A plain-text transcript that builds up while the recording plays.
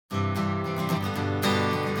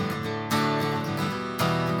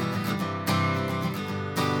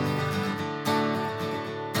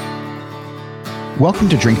Welcome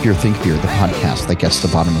to Drink Beer, Think Beer, the podcast that gets to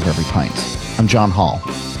the bottom of every pint. I'm John Hall,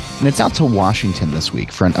 and it's out to Washington this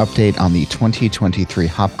week for an update on the 2023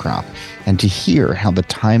 hop crop and to hear how the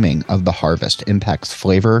timing of the harvest impacts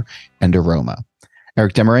flavor and aroma.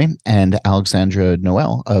 Eric Desmarais and Alexandra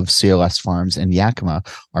Nowell of CLS Farms in Yakima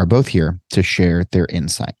are both here to share their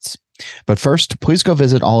insights. But first, please go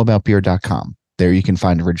visit allaboutbeer.com. There you can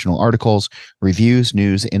find original articles, reviews,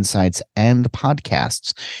 news, insights, and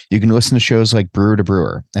podcasts. You can listen to shows like Brewer to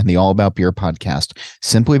Brewer and the All About Beer podcast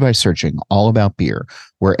simply by searching All About Beer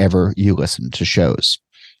wherever you listen to shows.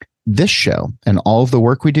 This show and all of the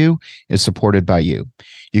work we do is supported by you.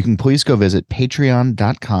 You can please go visit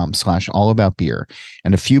patreon.com/allaboutbeer,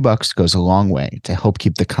 and a few bucks goes a long way to help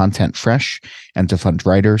keep the content fresh and to fund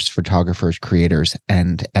writers, photographers, creators,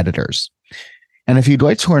 and editors. And if you'd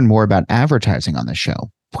like to learn more about advertising on the show,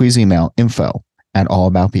 please email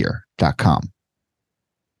info@allaboutbeer.com.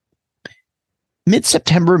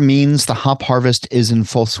 Mid-September means the hop harvest is in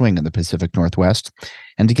full swing in the Pacific Northwest.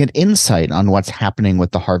 And to get insight on what's happening with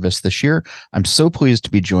the harvest this year, I'm so pleased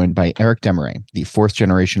to be joined by Eric Desmarais, the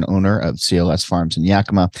fourth-generation owner of CLS Farms in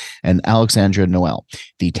Yakima, and Alexandra Nowell,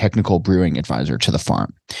 the technical brewing advisor to the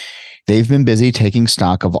farm. They've been busy taking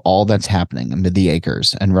stock of all that's happening amid the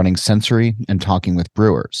acres and running sensory and talking with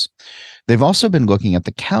brewers. They've also been looking at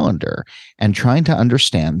the calendar and trying to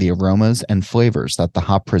understand the aromas and flavors that the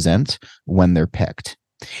hop present when they're picked.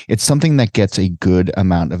 It's something that gets a good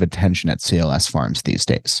amount of attention at CLS Farms these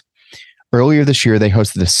days. Earlier this year, they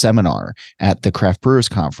hosted a seminar at the Craft Brewers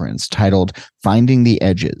Conference titled Finding the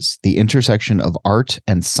Edges, the Intersection of Art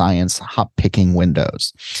and Science Hop Picking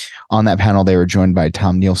Windows. On that panel, they were joined by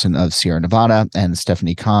Tom Nielsen of Sierra Nevada and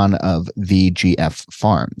Stephanie Kahn of VGF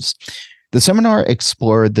Farms. The seminar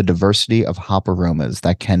explored the diversity of hop aromas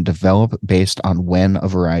that can develop based on when a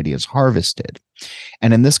variety is harvested.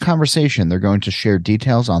 And in this conversation, they're going to share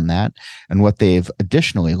details on that and what they've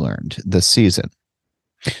additionally learned this season.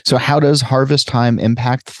 So how does harvest time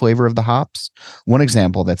impact the flavor of the hops? One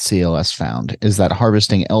example that CLS found is that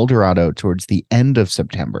harvesting El Dorado towards the end of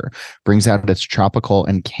September brings out its tropical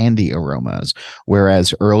and candy aromas,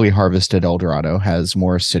 whereas early harvested El Dorado has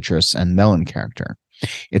more citrus and melon character.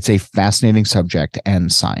 It's a fascinating subject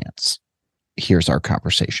and science. Here's our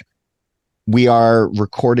conversation. We are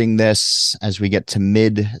recording this as we get to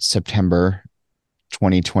mid-September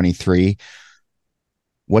 2023.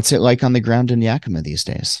 What's it like on the ground in Yakima these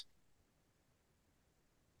days?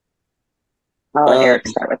 I'll let Eric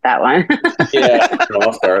start with that one. Yeah, no,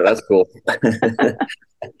 I'll start. That's cool.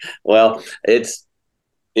 Well, it's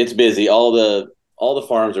busy. All the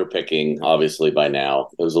farms are picking, obviously, by now.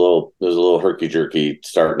 It was a little herky-jerky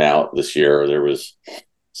starting out this year. There was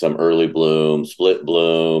some early bloom, split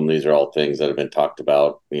bloom. These are all things that have been talked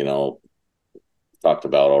about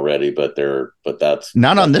already, but that's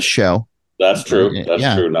not on this show. That's true.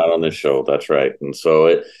 That's true. Not on this show. That's right. And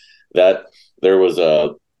so there was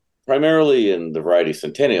primarily in the variety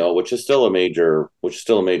Centennial, which is still a major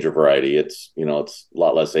variety. It's it's a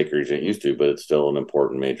lot less acreage than it used to, but it's still an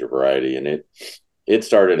important major variety. And it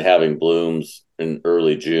started having blooms in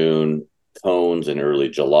early June, cones in early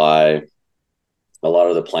July. A lot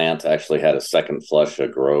of the plants actually had a second flush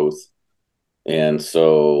of growth. And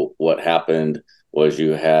so what happened was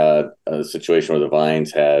you had a situation where the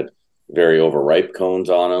vines had very overripe cones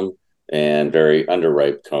on them and very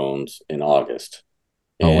underripe cones in August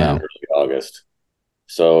early August.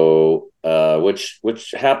 So, which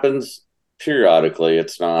happens periodically.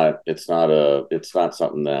 It's not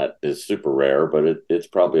something that is super rare, but it's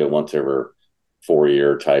probably a once every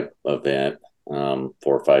 4-year type event, 4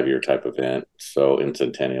 or 5 year type event. So in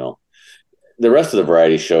Centennial, the rest of the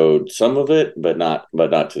variety showed some of it, but not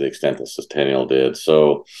to the extent that Centennial did.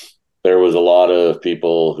 So there was a lot of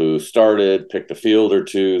people who started, picked a field or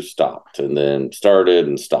two, stopped, and then started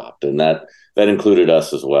and stopped. And that included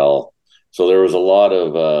us as well. So there was a lot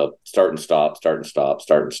of start and stop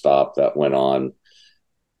that went on.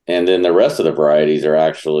 And then the rest of the varieties are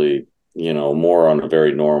actually, more on a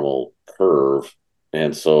very normal curve.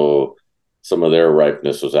 And so some of their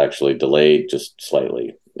ripeness was actually delayed just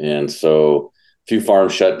slightly. And so a few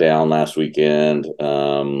farms shut down last weekend.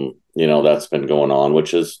 That's been going on,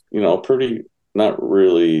 which is, pretty, not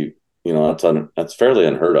really, that's fairly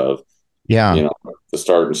unheard of. Yeah. The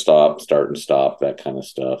start and stop, that kind of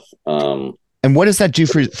stuff. And what does that do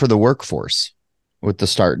for the workforce with the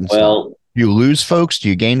start and stop? Do you lose folks? Do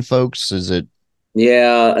you gain folks? Is it?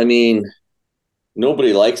 Yeah. I mean,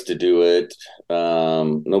 nobody likes to do it.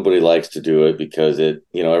 Nobody likes to do it because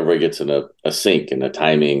everybody gets in a sync and a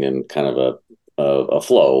timing and kind of a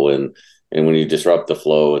flow. And when you disrupt the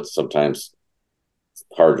flow, it's sometimes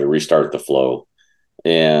hard to restart the flow.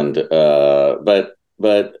 and but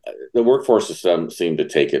the workforce system seemed to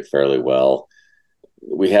take it fairly well.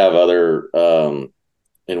 We have other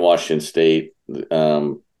in Washington State.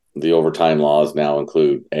 The overtime laws now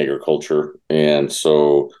include agriculture, and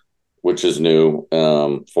so which is new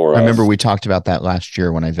for us. I remember we talked about that last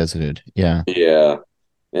year when I visited. Yeah. Yeah.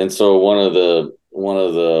 And so one of the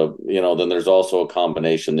then there's also a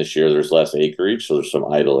combination this year. There's less acreage, so there's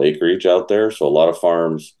some idle acreage out there. So a lot of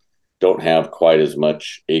farms don't have quite as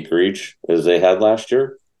much acreage as they had last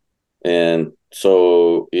year. And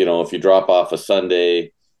so, if you drop off a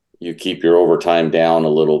Sunday, you keep your overtime down a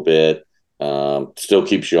little bit, still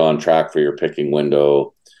keeps you on track for your picking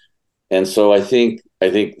window. And so I think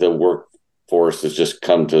the workforce has just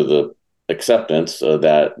come to the acceptance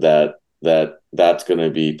that that's going to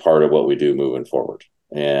be part of what we do moving forward.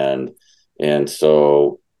 And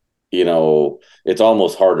so, it's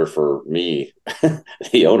almost harder for me,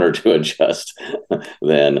 the owner, to adjust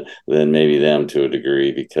than maybe them to a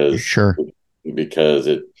degree, because you're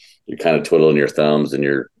kind of twiddling your thumbs and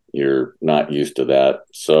you're not used to that.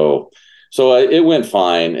 So it went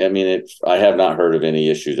fine. I mean, I have not heard of any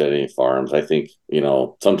issues at any farms. I think,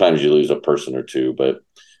 sometimes you lose a person or two, but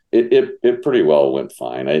it pretty well went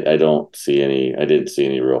fine. I didn't see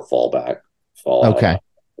any real fallout. Okay.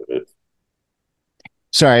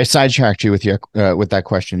 Sorry, I sidetracked you with that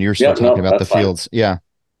question. You were still talking about the fields. Fine. Yeah.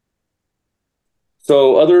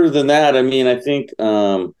 So other than that, I mean, I think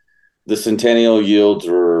the Centennial yields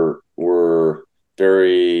were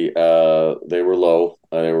very they were low.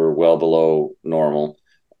 They were well below normal.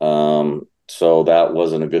 So that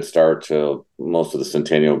wasn't a good start to most of the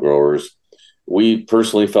Centennial growers. We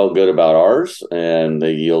personally felt good about ours, and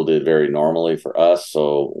they yielded very normally for us.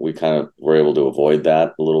 So we kind of were able to avoid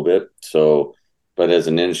that a little bit. So, but as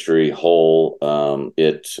an industry whole,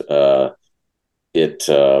 it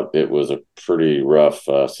was a pretty rough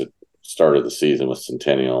start of the season with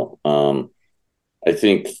Centennial. I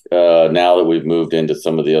think now that we've moved into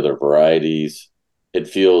some of the other varieties, it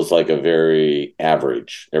feels like a very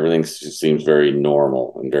average. Everything seems very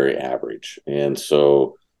normal and very average. And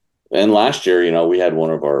so, and last year, we had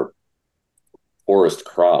one of our poorest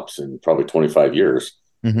crops in probably 25 years.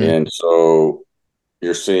 Mm-hmm. And so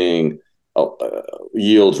you're seeing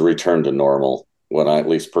yields return to normal. When at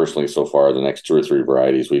least personally, so far, the next 2 or 3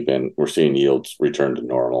 varieties we're seeing yields return to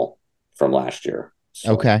normal from last year.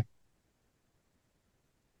 So, okay.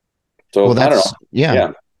 So well, I don't know.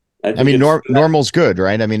 Yeah. I mean, normal's good,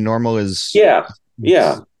 right? I mean, normal is. Yeah.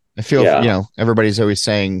 I feel, everybody's always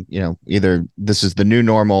saying, either this is the new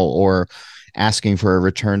normal or asking for a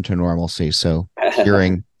return to normalcy. So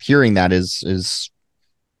hearing that is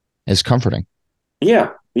comforting. Yeah.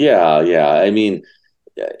 I mean,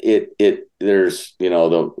 there's,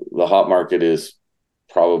 the hop market is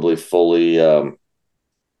probably fully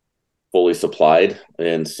supplied.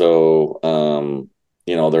 And so,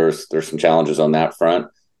 there's some challenges on that front,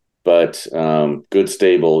 but good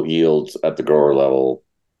stable yields at the grower level,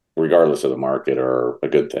 regardless of the market, are a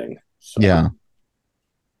good thing. So. Yeah.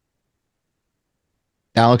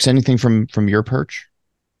 Alex, anything from your perch?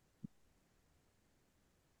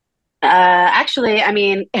 Actually, I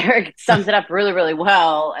mean, Eric sums it up really, really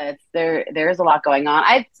well. There is a lot going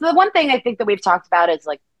on. So the one thing I think that we've talked about is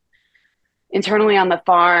like internally on the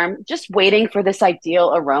farm, just waiting for this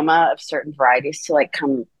ideal aroma of certain varieties to like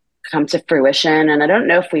come to fruition. And I don't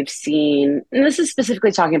know if we've seen, and this is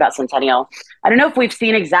specifically talking about Centennial, I don't know if we've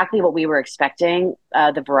seen exactly what we were expecting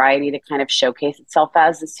the variety to kind of showcase itself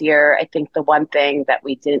as this year. I think the one thing that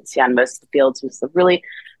we didn't see on most of the fields was the really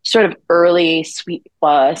sort of early sweet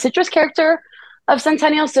citrus character of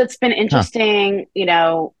Centennial. So it's been interesting.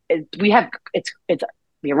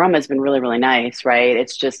 The aroma has been really, really nice, right?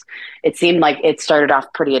 It seemed like it started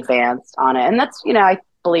off pretty advanced on it. And that's, I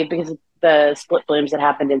believe because of the split blooms that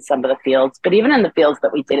happened in some of the fields. But even in the fields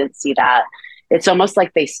that we didn't see that, it's almost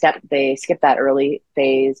like they skipped that early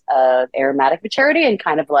phase of aromatic maturity and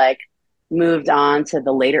kind of like moved on to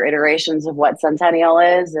the later iterations of what Centennial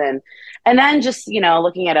is. And then just,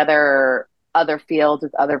 looking at other fields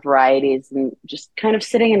with other varieties and just kind of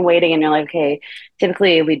sitting and waiting, and you're like, okay,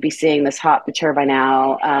 typically we'd be seeing this hop mature by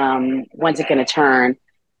now. When's it going to turn?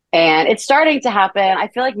 And it's starting to happen. I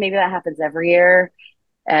feel like maybe that happens every year.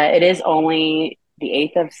 It is only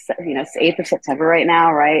the 8th of September right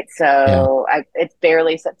now, right? So it's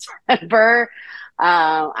barely September.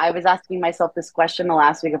 I was asking myself this question the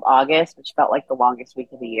last week of August, which felt like the longest week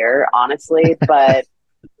of the year, honestly. But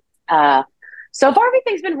so far,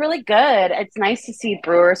 everything's been really good. It's nice to see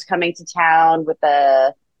brewers coming to town with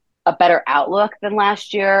the a better outlook than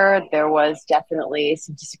last year. There was definitely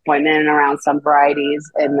some disappointment around some varieties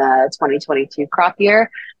in the 2022 crop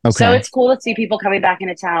year. So Okay. it's cool to see people coming back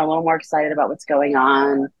into town a little more excited about what's going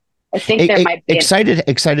on. I think there might be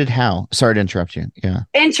Excited how? Sorry to interrupt you. Yeah.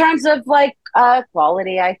 in terms of like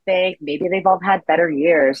quality, I think maybe they've all had better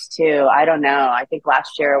years too. I don't know. I think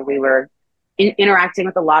last year we were interacting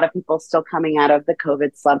with a lot of people still coming out of the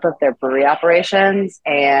COVID slump of their brewery operations.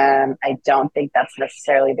 And I don't think that's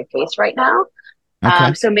necessarily the case right now.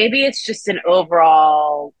 Okay. So maybe it's just an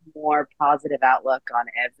overall more positive outlook on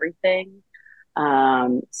everything.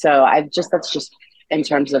 So that's just in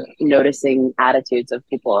terms of noticing attitudes of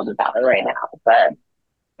people in the valley right now. But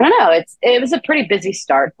I don't know. It was a pretty busy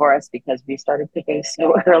start for us because we started picking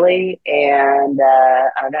so early, and I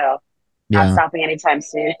don't know, not Yeah. stopping anytime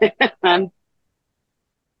soon.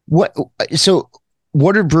 What so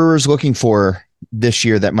what are brewers looking for this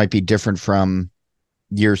year that might be different from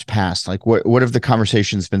years past? Like what have the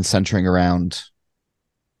conversations been centering around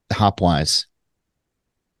hop wise?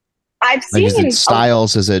 I've Like is it seen a,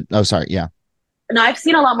 styles? Is it sorry, yeah. no, I've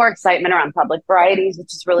seen a lot more excitement around public varieties,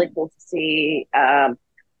 which is really cool to see.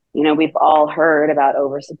 We've all heard about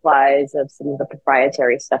oversupplies of some of the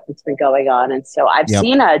proprietary stuff that's been going on. And so I've Yep.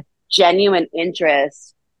 seen a genuine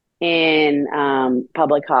interest in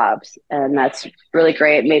public hops. And that's really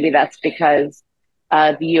great. Maybe that's because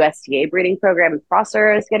the USDA breeding program in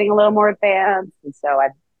Prosser is getting a little more advanced. And so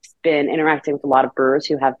I've been interacting with a lot of brewers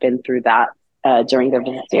who have been through that during their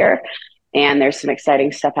visits here. And there's some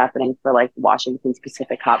exciting stuff happening for like Washington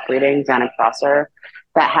specific hop breeding down in Prosser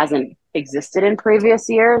that hasn't existed in previous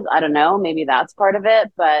years. I don't know, maybe that's part of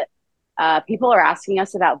it, but people are asking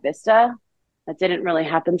us about Vista. That didn't really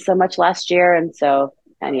happen so much last year, and so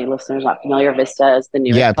any listeners not familiar, Vista is the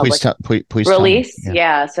Yeah, newest public please tell me. release.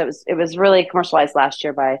 Yeah, so it was really commercialized last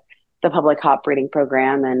year by the public hop breeding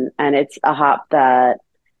program, and it's a hop that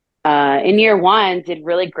in year one did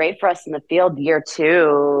really great for us in the field. Year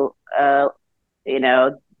two,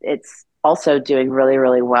 it's also doing really,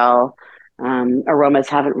 really well. Aromas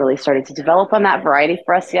haven't really started to develop on that variety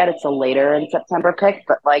for us yet. It's a later in September pick,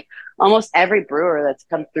 but like almost every brewer that's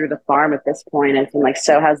come through the farm at this point has been like,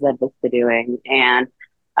 so how's that Vista doing? And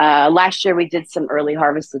last year we did some early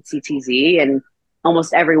harvest with CTZ, and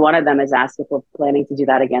almost every one of them has asked if we're planning to do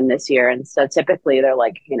that again this year. And so typically they're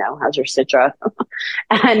like, how's your Citra?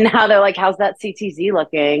 And now they're like, how's that CTZ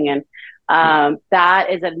looking? And that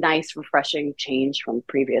is a nice, refreshing change from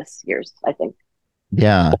previous years, I think.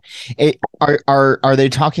 Yeah. Are they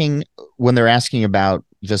talking when they're asking about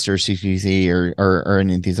Vista or CTZ or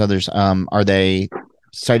any of these others? Are they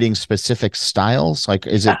citing specific styles? Like,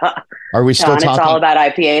 are we still John, it's all talking? about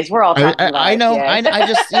IPAs. We're all talking about I know. IPAs. I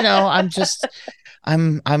just,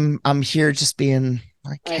 I'm here just being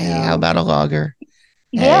like, hey, how about a lager?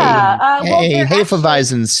 Yeah. Well, Hey, they're actually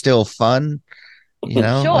Hefeweizen's still fun.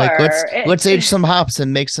 Like sure. let's age some hops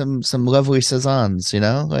and make some lovely saisons.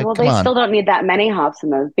 Like Well, come they on. still don't need that many hops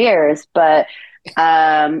in those beers, but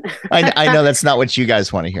I know that's not what you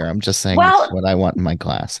guys want to hear. I'm just saying well, it's what I want in my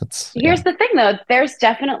glass. here's the thing, though. There's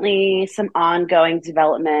definitely some ongoing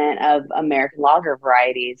development of American lager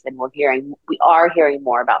varieties, and we are hearing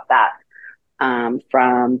more about that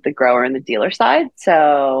from the grower and the dealer side.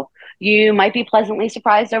 So you might be pleasantly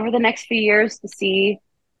surprised over the next few years to see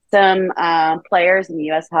some players in the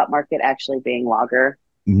U.S. hop market actually being lager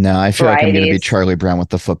No, I feel like I'm going to be varieties. Charlie Brown with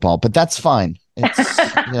the football, but that's fine. It's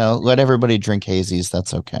let everybody drink hazies.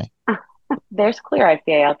 That's okay. There's clear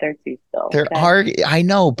IPA out there too, still. There are, I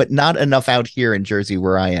know, but not enough out here in Jersey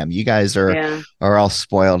where I am. You guys are all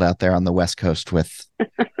spoiled out there on the West Coast with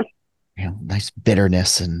nice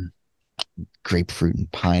bitterness and grapefruit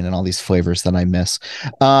and pine and all these flavors that I miss.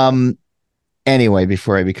 Anyway,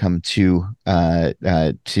 before I become too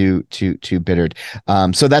bittered.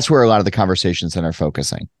 So that's where a lot of the conversations then are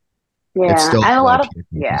focusing. Yeah. It's still and a lot of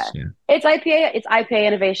focus, it's IPA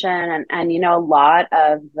innovation, and a lot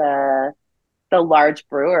of the large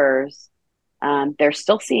brewers, they're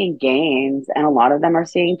still seeing gains, and a lot of them are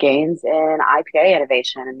seeing gains in IPA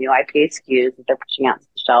innovation and new IPA SKUs that they're pushing out to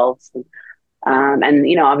the shelves. And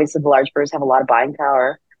obviously the large brewers have a lot of buying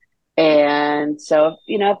power. And so,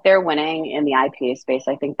 if they're winning in the IPA space,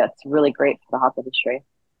 I think that's really great for the hop industry.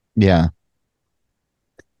 Yeah.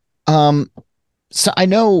 So I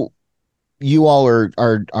know you all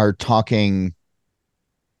are talking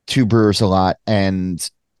to brewers a lot, and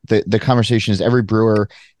the conversation is every brewer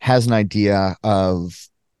has an idea of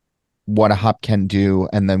what a hop can do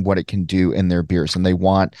and then what it can do in their beers. And they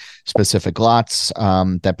want specific lots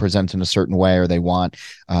that present in a certain way, or they want,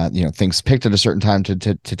 things picked at a certain time to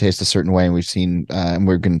taste a certain way. And we've seen, and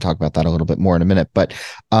we're going to talk about that a little bit more in a minute, but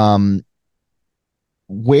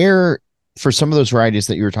where, for some of those varieties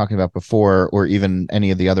that you were talking about before, or even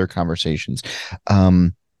any of the other conversations,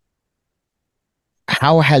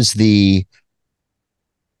 how has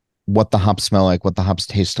what the hops smell like, what the hops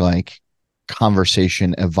taste like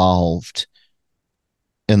conversation evolved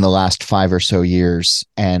in the last 5 or so years,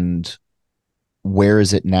 and where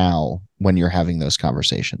is it now when you're having those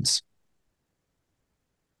conversations?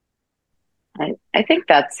 I think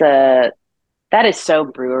that is so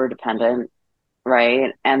brewer dependent,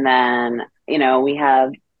 right? And then, we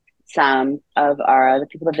have some of the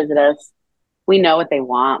people that visit us, we know what they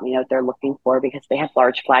want. We know what they're looking for because they have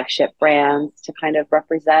large flagship brands to kind of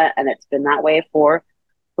represent. And it's been that way for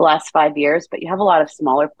the last 5 years. But you have a lot of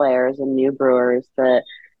smaller players and new brewers that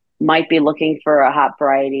might be looking for a hop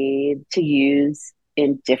variety to use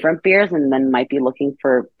in different beers, and then might be looking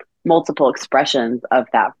for multiple expressions of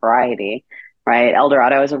that variety, right?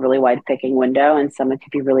 Eldorado is a really wide picking window, and someone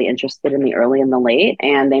could be really interested in the early and the late,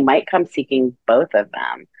 and they might come seeking both of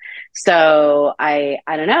them. So I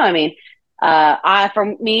don't know. I mean,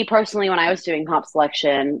 for me personally, when I was doing hop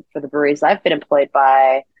selection for the breweries I've been employed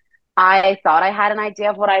by, I thought I had an idea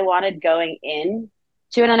of what I wanted going in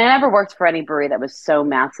to it. And I never worked for any brewery that was so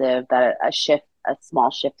massive that a small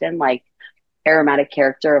shift in like aromatic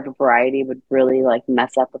character of a variety would really like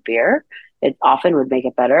mess up a beer. It often would make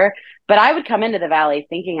it better. But I would come into the Valley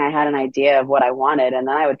thinking I had an idea of what I wanted. And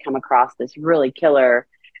then I would come across this really killer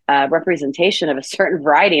representation of a certain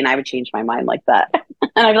variety, and I would change my mind like that.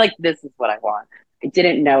 And I'd be like, this is what I want. I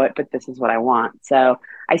didn't know it, but this is what I want. So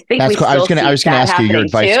I think that's cool. I was going to ask you your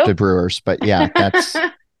advice too. to brewers, but yeah,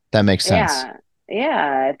 that makes sense.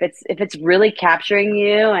 Yeah. If it's really capturing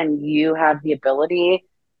you and you have the ability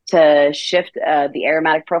to shift the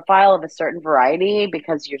aromatic profile of a certain variety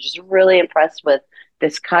because you're just really impressed with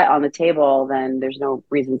this cut on the table, then there's no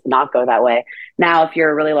reason to not go that way. Now, if you're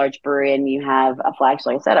a really large brewery and you have a flagship,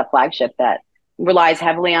 like I said, a flagship that relies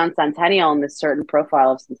heavily on Centennial and this certain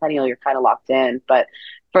profile of Centennial, you're kind of locked in. But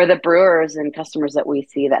for the brewers and customers that we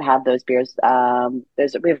see that have those beers, we have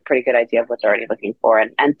a pretty good idea of what they're already looking for.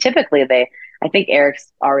 And typically I think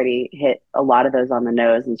Eric's already hit a lot of those on the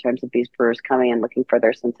nose in terms of these brewers coming and looking for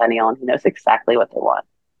their Centennial, and he knows exactly what they want.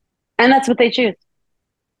 And that's what they choose.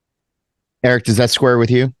 Eric, does that square with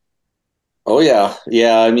you? Oh yeah.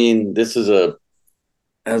 Yeah. I mean, this is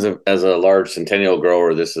as a large Centennial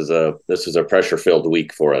grower, this is a pressure filled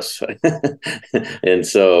week for us. And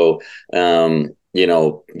so, we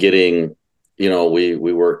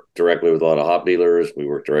work directly with a lot of hop dealers. We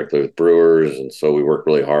work directly with brewers. And so we work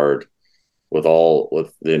really hard with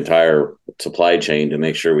the entire supply chain to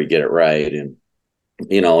make sure we get it right. And,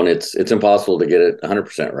 and it's impossible to get it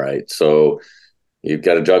 100% right. So you've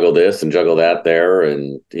got to juggle this and juggle that there.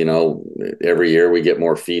 And, every year we get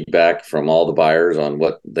more feedback from all the buyers on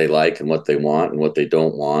what they like and what they want and what they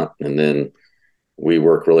don't want. And then we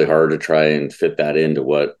work really hard to try and fit that into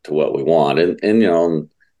what we want. And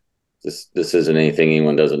this isn't anything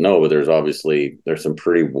anyone doesn't know, but there's some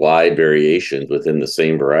pretty wide variations within the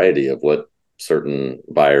same variety of what certain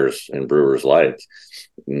buyers and brewers like.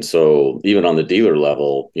 And so even on the dealer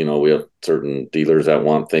level, we have certain dealers that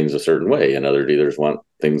want things a certain way and other dealers want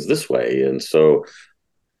things this way. And so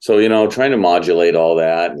trying to modulate all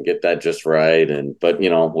that and get that just right. But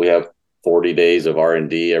we have 40 days of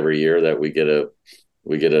R&D every year that we get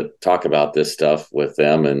to talk about this stuff with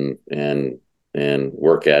them and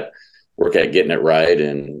work at getting it right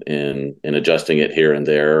and adjusting it here and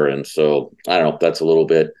there. And so I don't know, that's a little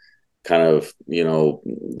bit kind of,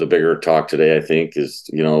 the bigger talk today, I think, is,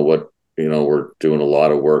 we're doing a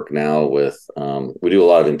lot of work now with, we do a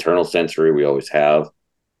lot of internal sensory. We always have,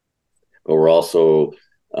 but we're also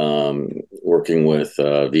working with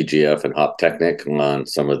VGF and Hop Technic on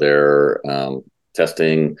some of their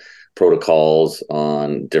testing protocols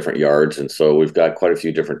on different yards. And so we've got quite a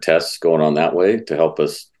few different tests going on that way to help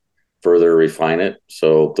us further refine it.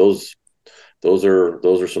 So those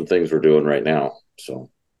are some things we're doing right now. So.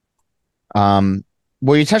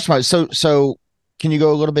 Well, you touched on it. So can you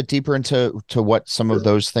go a little bit deeper into what some of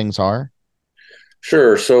those things are?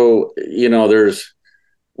 Sure. So,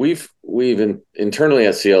 we've internally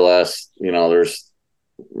at CLS, there's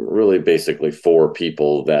really basically 4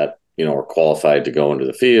 people that, are qualified to go into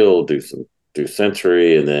the field, do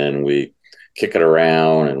sensory, and then we kick it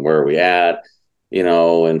around and where are we at,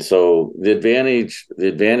 and so the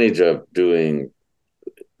advantage of doing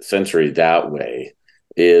sensory that way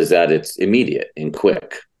is that it's immediate and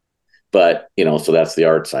quick. But, so that's the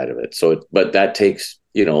art side of it. But that takes,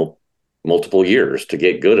 multiple years to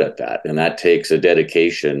get good at that. And that takes a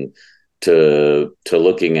dedication to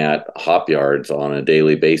looking at hop yards on a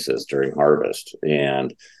daily basis during harvest.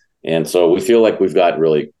 And so we feel like we've got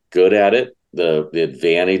really good at it. The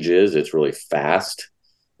advantage is it's really fast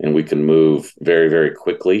and we can move very, very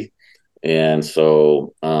quickly. And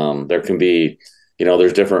so there can be,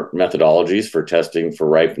 there's different methodologies for testing for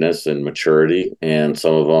ripeness and maturity. And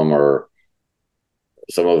some of them are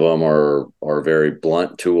very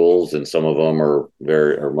blunt tools, and some of them are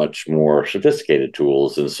much more sophisticated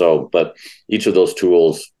tools. And so, but each of those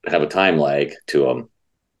tools have a time lag to them.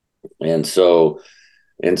 And so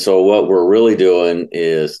what we're really doing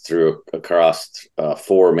is across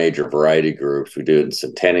 4 major variety groups. We do it in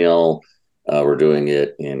Centennial, we're doing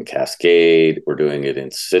it in Cascade, we're doing it in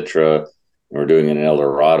Citra, and we're doing it in El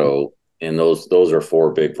Dorado. And those are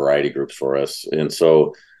 4 big variety groups for us. And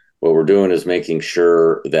so what we're doing is making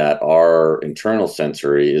sure that our internal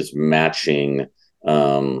sensory is matching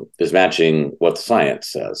what the science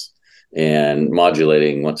says, and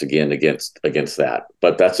modulating once again against that.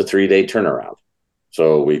 But that's a 3-day turnaround.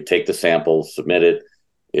 So we take the sample, submit it.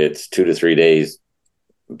 It's 2 to 3 days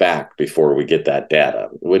back before we get that data,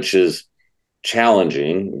 which is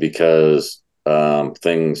challenging because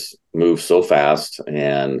things move so fast,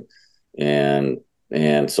 and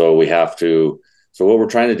so we have to. So what we're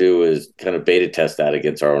trying to do is kind of beta test that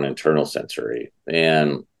against our own internal sensory,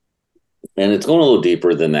 and it's going a little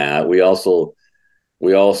deeper than that. We also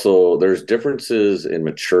there's differences in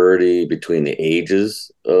maturity between the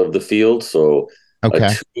ages of the field. So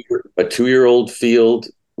okay, a 2-year-old field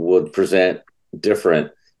would present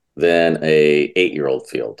different than a 8-year-old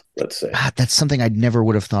field, let's say. That's something I never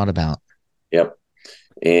would have thought about. Yep.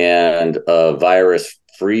 And a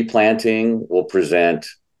virus-free planting will present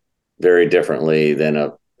very differently than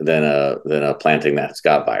a planting that's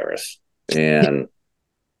got virus. And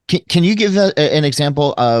can you give an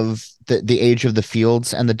example of the age of the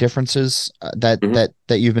fields and the differences that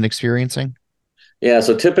you've been experiencing? Yeah,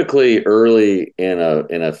 so typically early in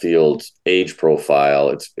a field's age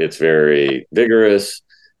profile, it's very vigorous.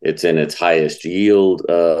 It's in its highest yield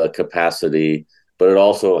capacity, but it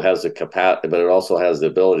also has the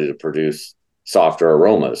ability to produce softer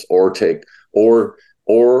aromas, or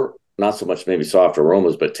not so much maybe soft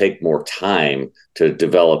aromas, but take more time to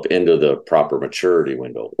develop into the proper maturity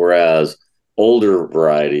window. Whereas older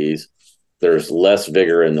varieties, there's less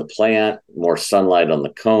vigor in the plant, more sunlight on the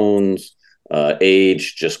cones.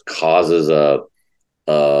 Age just causes a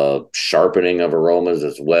sharpening of aromas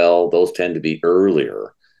as well. Those tend to be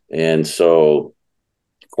earlier. And so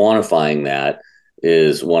quantifying that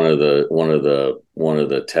is one of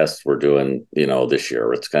the tests we're doing, this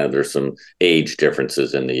year. It's kind of, there's some age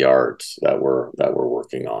differences in the yards that we're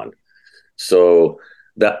working on. So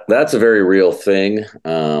that's a very real thing.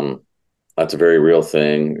 That's a very real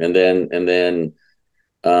thing. And then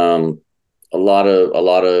a lot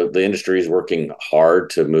of the industry is working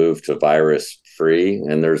hard to move to virus free.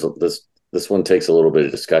 And there's this one takes a little bit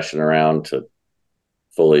of discussion around to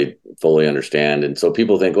fully understand. And so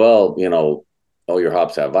people think, well, oh, your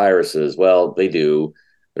hops have viruses. Well, they do.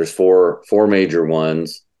 There's four major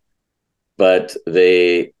ones, but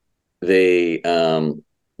they're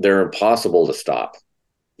impossible to stop.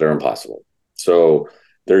 They're impossible. So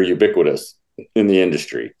they're ubiquitous in the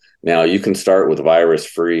industry. Now you can start with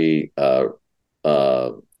virus-free plant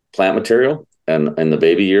material and the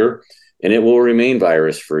baby year, and it will remain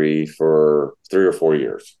virus-free for 3 or 4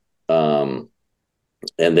 years.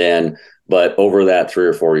 But over that 3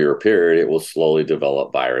 or 4 year period, it will slowly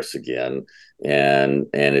develop virus again, and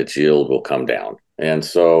its yield will come down. And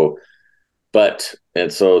so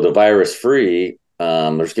the virus free,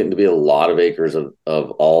 there's getting to be a lot of acres of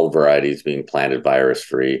all varieties being planted virus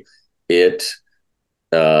free. It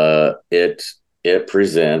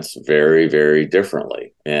presents very, very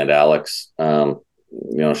differently. And Alex,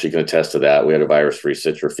 she can attest to that. We had a virus free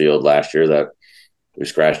Citra field last year that we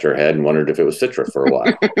scratched our head and wondered if it was Citra for a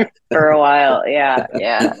while. For a while, yeah.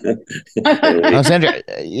 Alexandra,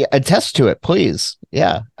 attest to it, please.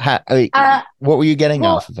 Yeah. What were you getting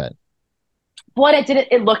off of it? What it did,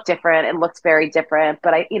 it looked different. It looks very different.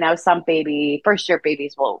 But some first year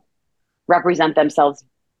babies will represent themselves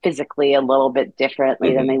physically a little bit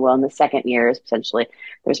differently than they will in the second years. Potentially,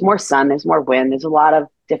 there's more sun, there's more wind, there's a lot of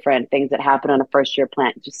different things that happen on a first year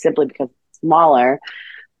plant just simply because it's smaller.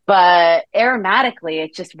 But aromatically,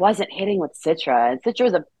 it just wasn't hitting with Citra. And Citra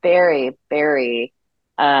is a very, very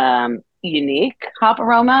unique hop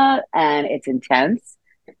aroma, and it's intense.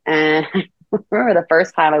 And I remember the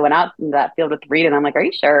first time I went out in that field with Reed, and I'm like, "Are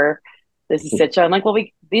you sure this is citra. I'm like, well,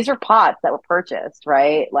 these are pots that were purchased,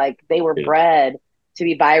 right? Like they were Yeah. bred to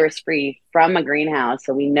be virus free from a greenhouse,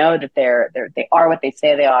 so we know that they are what they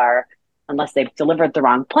say they are, unless they've delivered the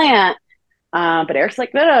wrong plant. But Eric's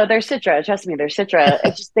like, no, they're citra. Trust me, they're citra.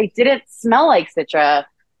 It's just they didn't smell like citra.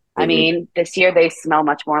 I mean, this year they smell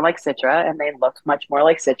much more like citra and they look much more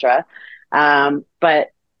like citra.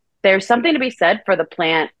 But there's something to be said for the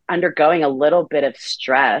plant undergoing a little bit of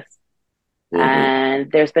stress.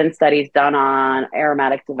 And there's been studies done on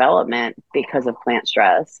aromatic development because of plant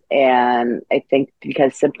stress. And I think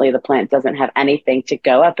because simply the plant doesn't have anything to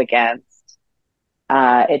go up against,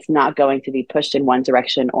 it's not going to be pushed in one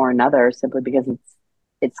direction or another simply because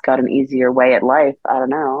it's got an easier way at life. I don't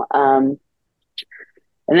know.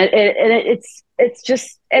 And it's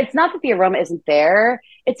just, it's not that the aroma isn't there.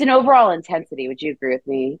 It's an overall intensity. Would you agree with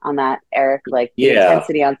me on that, Eric? Like the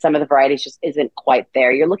intensity on some of the varieties just isn't quite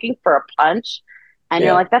there. You're looking for a punch and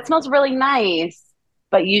you're like, that smells really nice,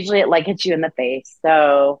 but usually it like hits you in the face.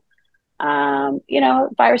 So,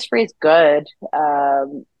 virus free is good.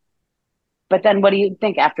 But then what do you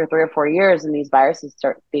think after 3 or 4 years and these viruses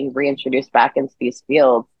start being reintroduced back into these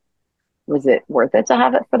fields? Was it worth it to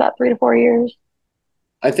have it for that 3 to 4 years?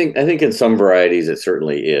 I think in some varieties it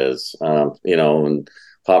certainly is. And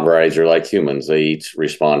hop varieties are like humans; they each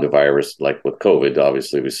respond to virus. Like with COVID,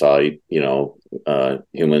 obviously we saw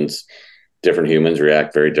different humans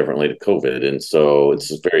react very differently to COVID, and so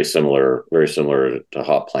it's very similar to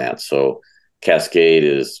hop plants. So Cascade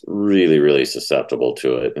is really, really susceptible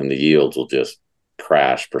to it, and the yields will just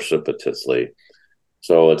crash precipitously.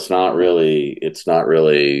 So it's not really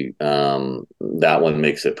that one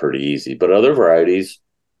makes it pretty easy, but other varieties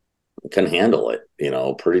can handle it,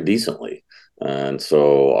 pretty decently. And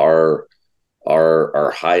so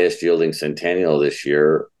our highest yielding Centennial this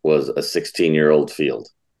year was a 16-year-old field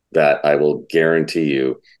that I will guarantee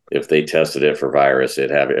you, if they tested it for virus, it'd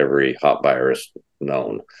have every hop virus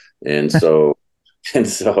known. And so,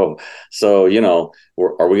 are we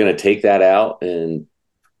going to take that out and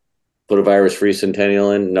put a virus-free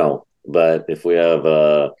Centennial in? No. But if we have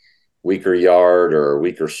a weaker yard or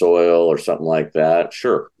weaker soil or something like that,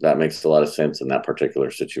 sure, that makes a lot of sense in that particular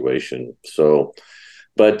situation. So,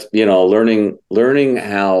 but learning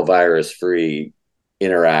how virus-free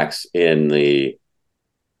interacts in the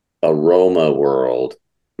aroma world,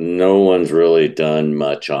 no one's really done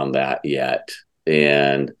much on that yet.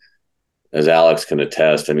 And as Alex can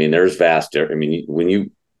attest, I mean, there's when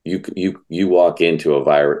you walk into a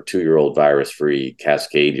 2-year-old virus-free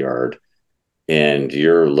Cascade yard, and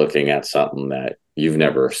you're looking at something that you've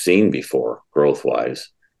never seen before growth wise.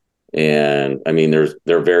 And I mean,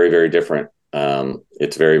 they're very, very different.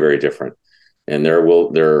 It's very, very different. And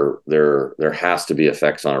there has to be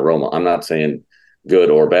effects on aroma. I'm not saying good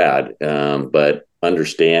or bad, but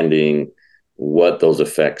understanding what those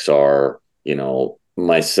effects are,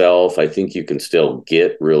 myself, I think you can still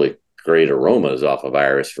get really great aromas off of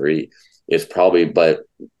virus free. It's probably, but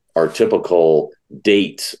our typical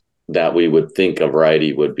dates that we would think a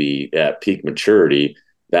variety would be at peak maturity,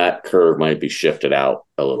 that curve might be shifted out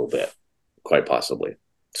a little bit, quite possibly.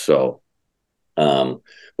 So, but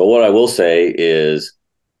what I will say is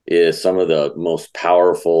some of the most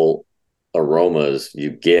powerful aromas you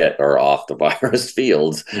get are off the virus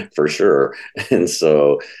fields for sure. And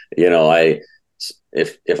so,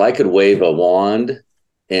 if I could wave a wand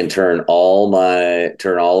and turn all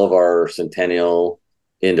of our Centennial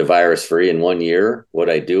into virus free in 1 year, would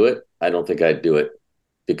I do it? I don't think I'd do it,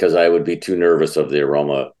 because I would be too nervous of the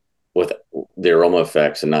aroma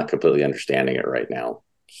effects and not completely understanding it right now.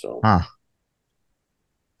 So, oh,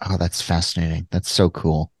 that's fascinating. That's so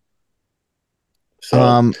cool.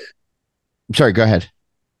 So, sorry, go ahead.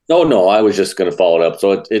 No, I was just going to follow it up.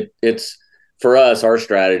 So it's for us, our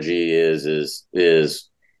strategy is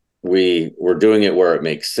we're doing it where it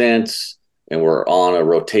makes sense, and we're on a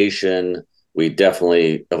rotation. We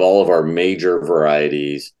definitely, of all of our major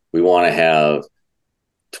varieties, we want to have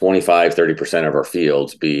 25-30% of our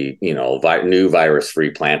fields be, new virus-free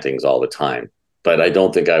plantings all the time. But I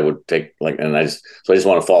don't think I would take I just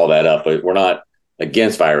want to follow that up. But we're not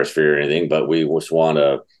against virus-free or anything, but we just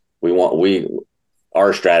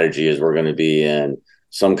our strategy is we're going to be in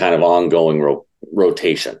some kind of ongoing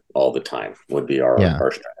rotation all the time would be our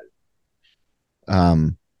strategy. I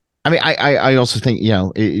mean, I also think,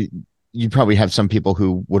 you probably have some people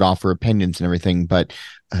who would offer opinions and everything, but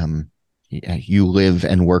you live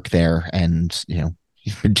and work there, and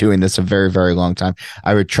you've been doing this a very, very long time.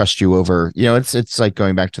 I would trust you over, it's like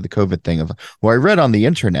going back to the COVID thing of, well, I read on the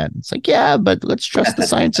internet. It's like, yeah, but let's trust the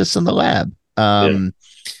scientists in the lab.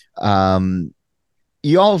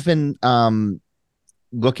 You all have been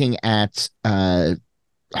looking at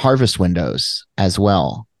harvest windows as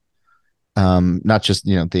well. Not just,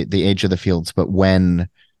 the age of the fields, but when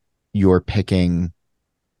you're picking,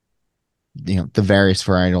 the various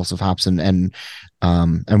varietals of hops and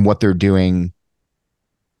what they're doing,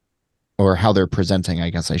 or how they're presenting,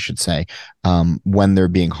 I guess I should say, when they're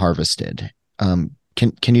being harvested.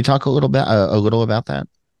 Can you talk a little about that?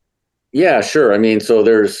 Yeah, sure. I mean, so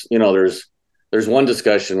there's one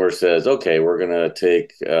discussion where it says, okay, we're gonna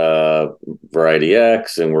take variety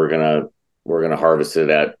X and we're gonna harvest it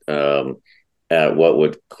at what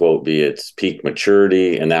would quote be its peak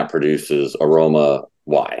maturity, and that produces aroma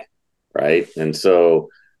Y, right? And so,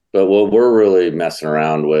 but what we're really messing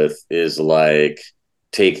around with is like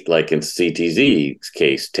in CTZ's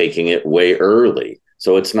case, taking it way early.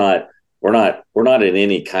 So it's not we're not in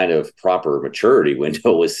any kind of proper maturity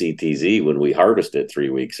window with CTZ when we harvest it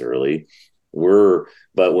 3 weeks early.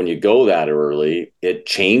 But when you go that early, it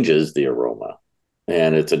changes the aroma,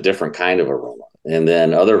 and it's a different kind of aroma. And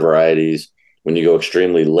then other varieties, when you go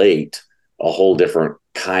extremely late, a whole different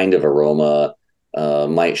kind of aroma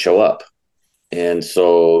might show up. And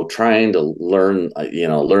so trying to learn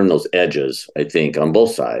those edges, I think, on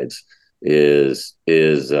both sides is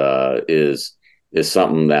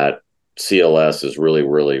something that CLS is really,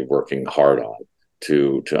 really working hard on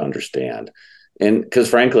to understand. And because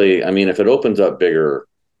frankly, I mean, if it opens up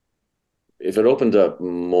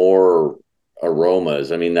more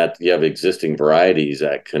aromas, I mean, that you have existing varieties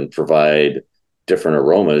that can provide different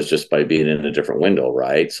aromas just by being in a different window,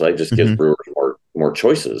 right? So that just gives brewers more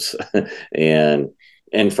choices. and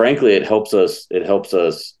frankly, it helps us,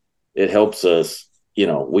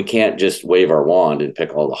 we can't just wave our wand and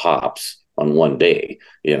pick all the hops on one day.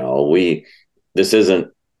 This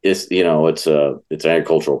isn't, it's an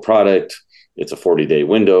agricultural product. It's a 40-day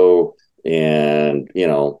window, and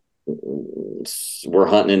we're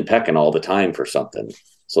hunting and pecking all the time for something.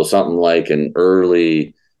 So something like an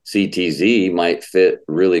early CTZ might fit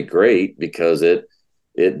really great because it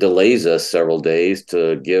delays us several days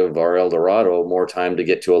to give our Eldorado more time to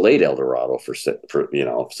get to a late Eldorado for something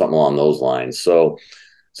along those lines. So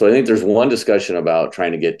I think there's one discussion about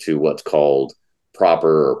trying to get to what's called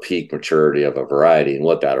proper or peak maturity of a variety and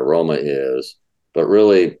what that aroma is. But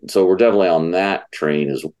really, so we're definitely on that train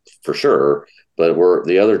is for sure. But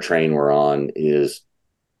the other train we're on is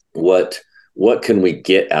what can we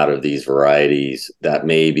get out of these varieties that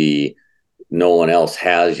maybe no one else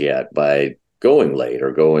has yet by going late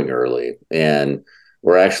or going early. And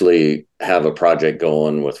we're actually have a project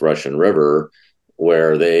going with Russian River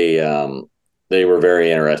where they were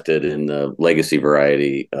very interested in the legacy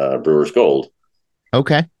variety Brewer's Gold.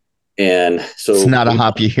 Okay. And so it's not a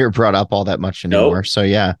hop you hear brought up all that much anymore. Nope. So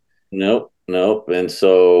yeah. Nope. And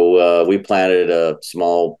so we planted a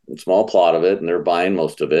small plot of it, and they're buying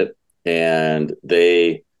most of it. And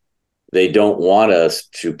they don't want us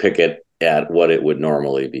to pick it at what it would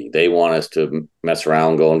normally be. They want us to mess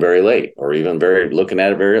around going very late, or even looking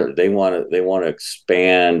at it very early. They want to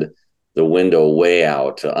expand the window way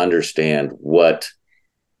out to understand what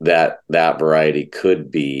that variety could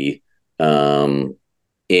be in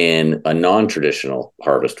a non-traditional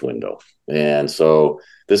harvest window. And so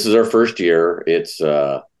this is our first year. It's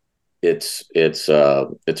a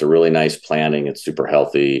really nice planting. It's super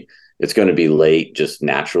healthy. It's going to be late, just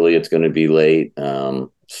naturally it's going to be late.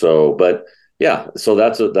 But yeah, so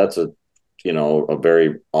that's a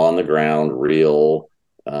very on the ground, real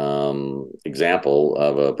example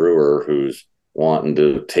of a brewer who's wanting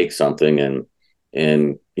to take something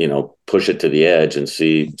and push it to the edge and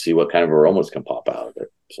see what kind of aromas can pop out of it.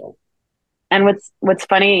 So. And what's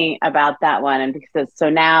funny about that one, and because so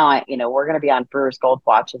now we're going to be on Brewer's Gold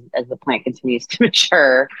watch as the plant continues to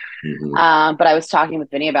mature. But I was talking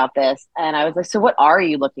with Vinny about this, and I was like, "So what are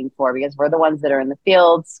you looking for?" Because we're the ones that are in the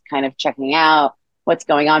fields, kind of checking out what's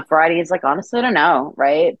going on. Variety is like, honestly, I don't know,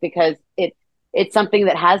 right? Because it's something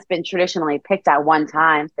that has been traditionally picked at one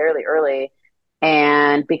time fairly early,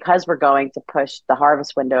 and because we're going to push the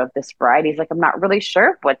harvest window of this variety, it's like I'm not really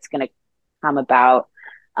sure what's going to come about.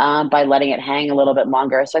 By letting it hang a little bit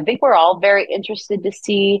longer. So I think we're all very interested to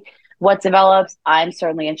see what develops. I'm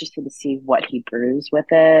certainly interested to see what he brews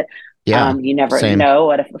with it. Yeah, you never same. know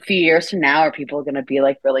what a few years from now are people going to be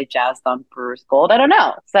like really jazzed on Brewer's Gold. I don't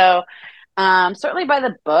know. So certainly by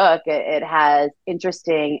the book, it has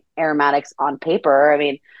interesting aromatics on paper. I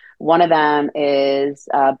mean, one of them is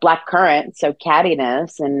black currant, so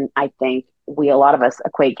cattiness, and I think a lot of us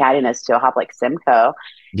equate cattiness to a hop like Simcoe.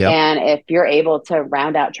 Yep. And if you're able to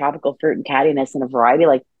round out tropical fruit and cattiness in a variety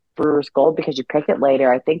like Brewer's Gold because you pick it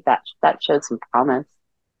later, I think that shows some promise.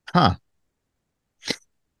 Huh.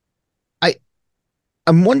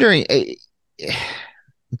 I'm wondering, I'm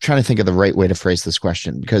trying to think of the right way to phrase this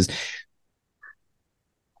question, because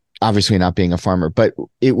obviously not being a farmer, but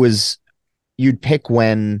it was, you'd pick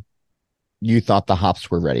when you thought the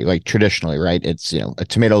hops were ready, like traditionally, right? It's, a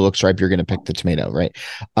tomato looks ripe, you're going to pick the tomato, right?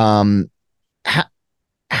 Um, how,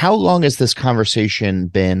 how long has this conversation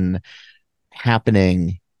been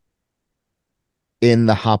happening in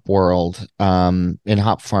the hop world, in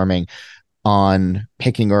hop farming, on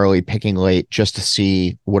picking early, picking late, just to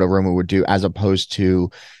see what aroma would do, as opposed to,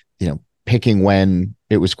 picking when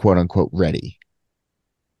it was quote unquote ready?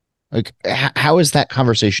 Like, how has that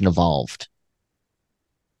conversation evolved?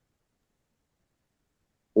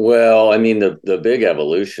 Well, I mean, the big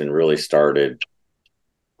evolution really started.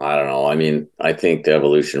 I don't know. I mean, I think the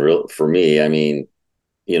evolution real for me. I mean,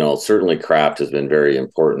 certainly craft has been very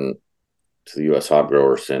important to the U.S. hop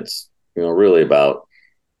grower since really about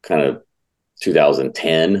kind of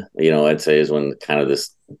 2010. I'd say is when kind of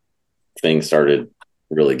this thing started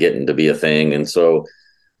really getting to be a thing, and so.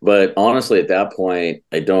 But honestly, at that point,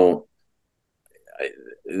 I don't.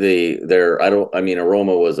 I don't. I mean,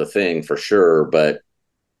 aroma was a thing for sure, but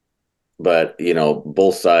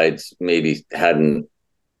both sides maybe hadn't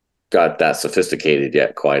got that sophisticated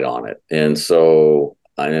yet quite on it. And so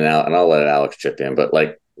I'll let Alex chip in, but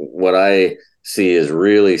like what I see is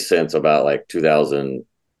really since about like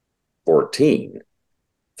 2014,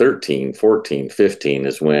 13, 14, 15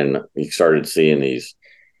 is when you started seeing these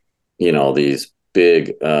these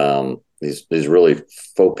big these really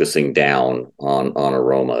focusing down on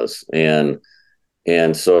aromas. And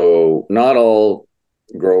so not all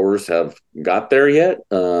growers have got there yet,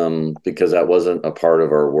 because that wasn't a part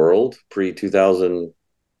of our world pre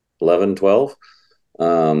 2011, 12.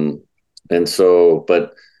 And so,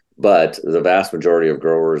 but the vast majority of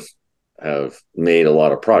growers have made a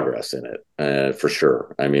lot of progress in it, for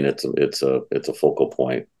sure. I mean, it's a focal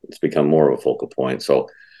point. It's become more of a focal point. So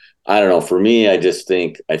I don't know. For me, I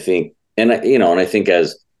think, and I think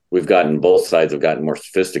as we've gotten, both sides have gotten more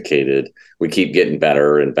sophisticated, we keep getting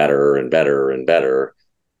better and better and better and better.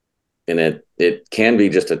 And it can be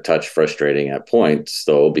just a touch frustrating at points,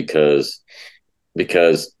 though, because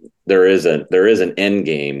there is an end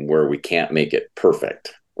game where we can't make it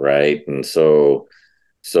perfect, right? And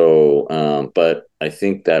but I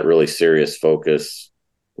think that really serious focus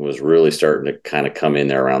was really starting to kind of come in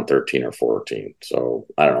there around 13 or 14. So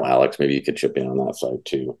I don't know, Alex, maybe you could chip in on that side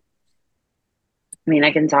too. I mean,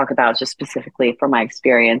 I can talk about just specifically from my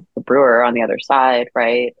experience, the brewer on the other side,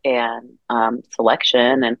 right? And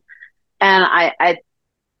selection, and I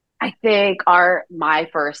think my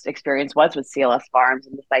first experience was with CLS Farms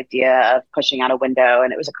and this idea of pushing out a window,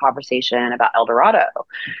 and it was a conversation about El Dorado.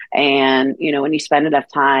 And when you spend enough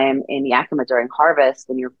time in Yakima during harvest,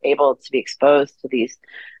 and you're able to be exposed to these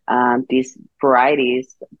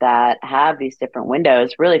varieties that have these different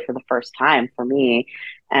windows, really for the first time for me,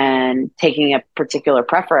 and taking a particular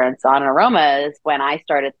preference on aromas, when I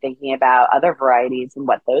started thinking about other varieties and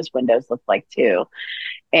what those windows look like too.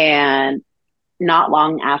 And not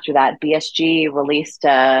long after that, BSG released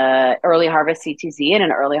a early harvest CTZ and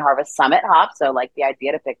an early harvest summit hop. So like the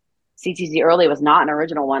idea to pick CTZ early was not an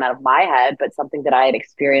original one out of my head, but something that I had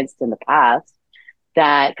experienced in the past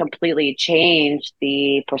that completely changed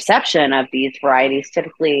the perception of these varieties.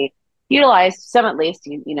 Typically utilized, some at least,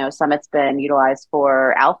 Summit's been utilized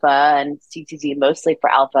for alpha and CTZ mostly for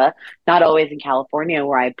alpha, not always in California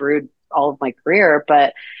where I brewed all of my career,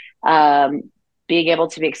 but being able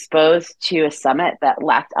to be exposed to a summit that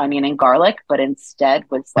lacked onion and garlic, but instead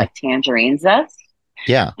was like tangerine zest.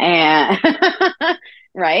 Yeah. And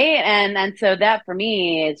right. And so that for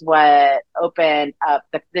me is what opened up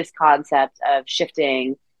this concept of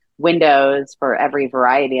shifting windows for every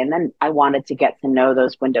variety. And then I wanted to get to know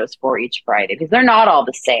those windows for each variety, because they're not all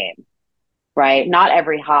the same, right? Not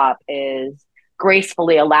every hop is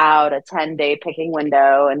gracefully allowed a 10-day picking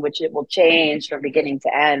window in which it will change from beginning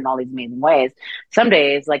to end in all these amazing ways. Some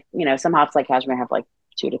days, like, some hops like cashmere have like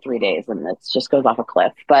 2 to 3 days and it just goes off a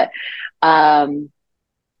cliff. But I don't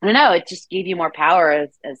know, it just gave you more power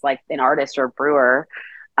as like an artist or a brewer,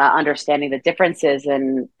 understanding the differences.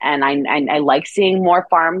 And I like seeing more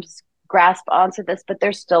farms grasp onto this, but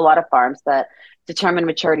there's still a lot of farms that determine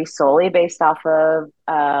maturity solely based off of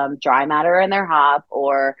dry matter in their hop,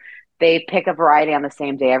 or they pick a variety on the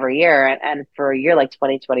same day every year. And for a year like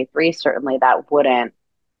 2023, certainly that wouldn't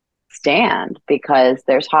stand, because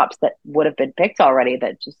there's hops that would have been picked already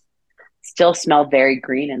that just still smell very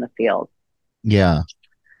green in the field. Yeah.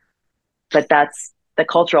 But that's the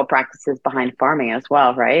cultural practices behind farming as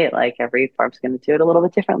well, right? Like every farm's going to do it a little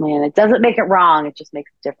bit differently, and it doesn't make it wrong. It just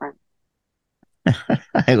makes it different.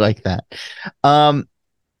 I like that.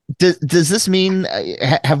 Does this mean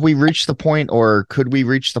have we reached the point, or could we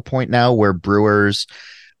reach the point now where brewers,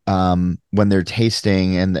 when they're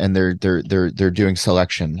tasting and they're doing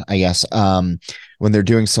selection, I guess, when they're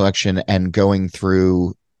doing selection and going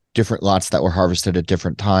through different lots that were harvested at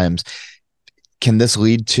different times, can this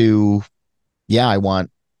lead to, yeah, I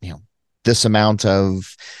want, this amount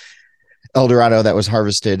of Eldorado that was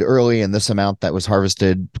harvested early and this amount that was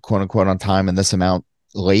harvested quote unquote on time and this amount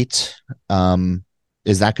late?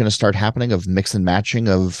 Is that going to start happening, of mix and matching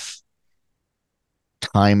of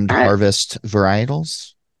timed harvest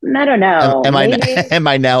varietals? I don't know. Am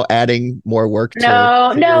I now adding more work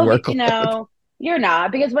no, to your work? no, you're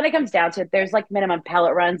not, because when it comes down to it, there's like minimum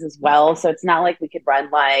pellet runs as well. So it's not like we could run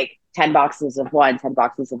like 10 boxes of one, 10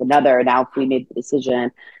 boxes of another. Now, if we made the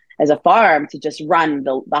decision as a farm to just run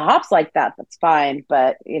the hops like that, that's fine.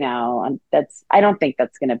 But I don't think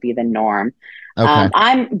that's going to be the norm.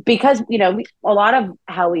 Okay. Because a lot of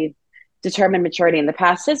how we've determined maturity in the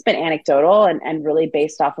past has been anecdotal and really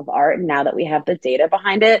based off of art. And now that we have the data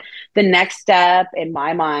behind it, the next step in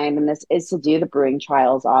my mind, and this is to do the brewing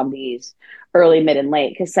trials on these early, mid, and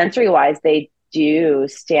late, because sensory wise, they do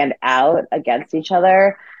stand out against each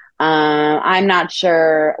other. I'm not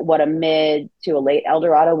sure what a mid to a late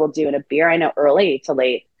Eldorado will do in a beer. I know early to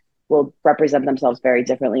late will represent themselves very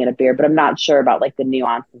differently in a beer, but I'm not sure about like the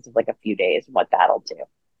nuances of like a few days and what that'll do.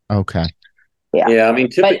 Okay. Yeah. I mean,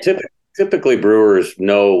 typically brewers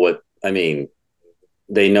know what, I mean,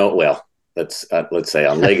 they know, well, let's say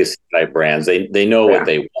on legacy type brands, they know what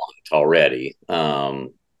they want already.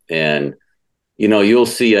 And, you'll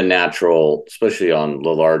see a natural, especially on the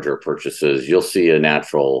larger purchases, you'll see a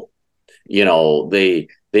natural, they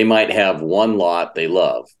might have one lot they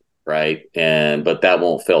love, right? But that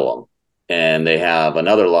won't fill them. And they have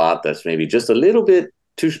another lot that's maybe just a little bit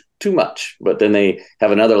too much, but then they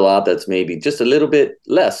have another lot that's maybe just a little bit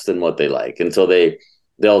less than what they like. And so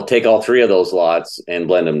they'll take all three of those lots and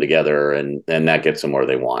blend them together, and that gets them where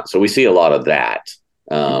they want. So we see a lot of that.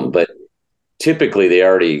 But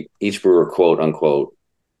typically each brewer, quote unquote,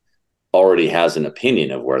 already has an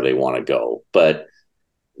opinion of where they want to go. But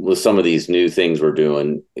with some of these new things we're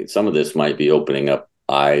doing, some of this might be opening up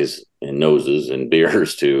eyes and noses and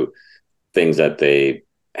beers to things that they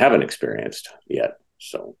haven't experienced yet.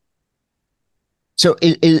 So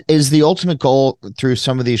is the ultimate goal through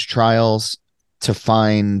some of these trials to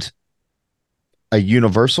find a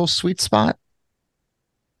universal sweet spot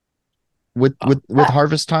with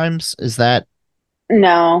harvest times? Is that?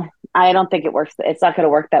 No, I don't think it works. It's not going to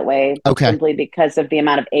work that way. Okay. Simply because of the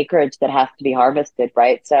amount of acreage that has to be harvested,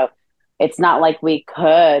 right? So it's not like we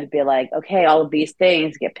could be like, okay, all of these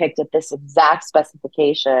things get picked at this exact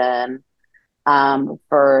specification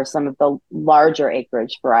for some of the larger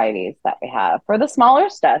acreage varieties that we have. For the smaller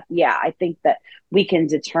stuff, yeah, I think that we can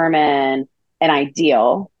determine an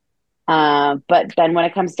ideal. But then when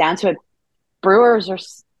it comes down to it, brewers are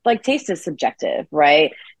like, taste is subjective,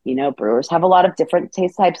 right? Brewers have a lot of different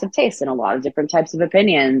types of taste and a lot of different types of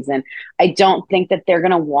opinions. And I don't think that they're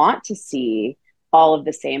going to want to see all of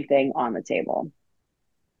the same thing on the table.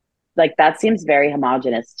 Like, that seems very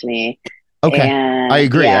homogenous to me. Okay. And I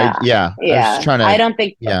agree. Yeah. I was just trying to, I don't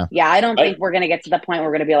think we're going to get to the point where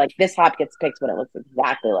we're going to be like, this hop gets picked, but it looks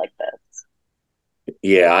exactly like this.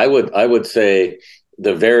 Yeah, I would say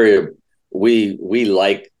the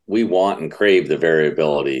we want and crave the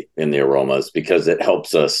variability in the aromas, because it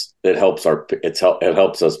helps us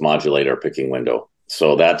modulate our picking window.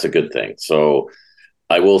 So that's a good thing. So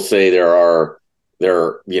I will say there are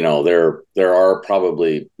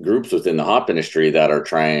probably groups within the hop industry that are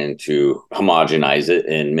trying to homogenize it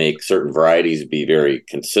and make certain varieties be very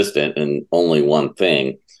consistent in only one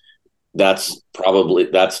thing. That's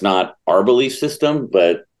not our belief system,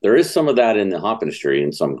 but there is some of that in the hop industry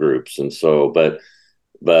in some groups. And so, but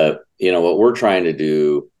what we're trying to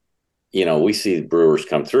do, we see brewers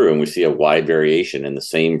come through and we see a wide variation in the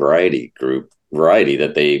same variety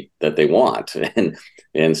that they want.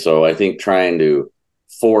 And so I think trying to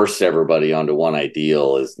force everybody onto one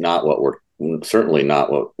ideal is certainly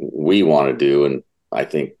not what we want to do. And I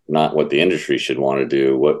think not what the industry should want to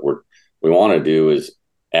do. What we want to do is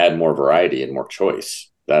add more variety and more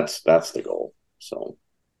choice. That's the goal. So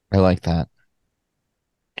I like that.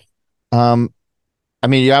 I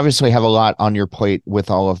mean, you obviously have a lot on your plate with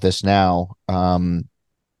all of this now,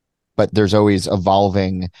 but there's always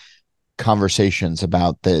evolving conversations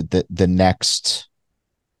about the next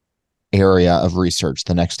area of research,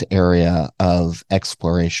 the next area of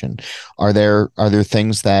exploration. Are there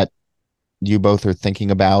things that you both are thinking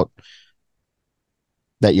about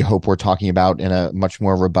that you hope we're talking about in a much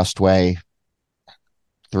more robust way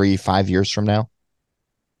 3-5 years from now?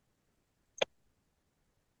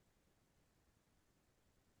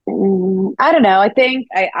 I don't know. I think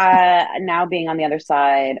I now being on the other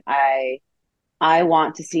side, I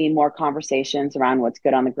want to see more conversations around what's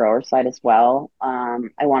good on the grower side as well. I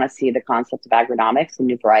want to see the concept of agronomics and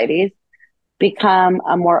new varieties become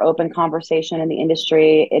a more open conversation in the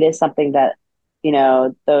industry. It is something that,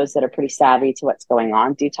 those that are pretty savvy to what's going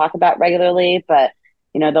on do talk about regularly, but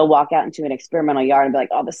they'll walk out into an experimental yard and be like,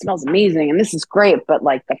 oh, this smells amazing and this is great, but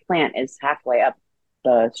like the plant is halfway up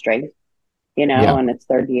the string, Yeah. in its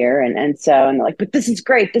third year. And they're like, but this is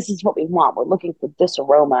great. This is what we want. We're looking for this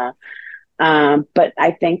aroma. But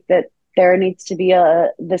I think that there needs to be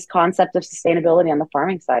this concept of sustainability on the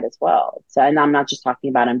farming side as well. So, and I'm not just talking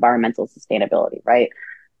about environmental sustainability, right?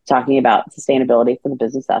 Talking about sustainability for the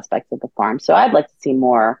business aspects of the farm. So I'd like to see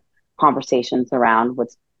more conversations around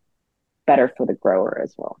what's better for the grower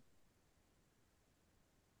as well.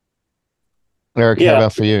 Eric, how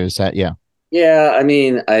about for you? Is that, yeah. Yeah. I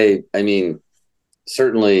mean,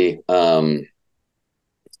 certainly, obviously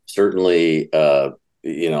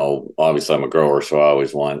I'm a grower, so I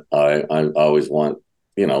always want,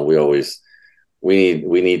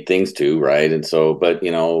 we need things too, right? And so, but,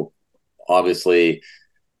 obviously,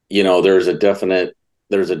 there's a definite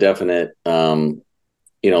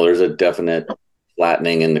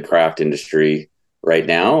flattening in the craft industry right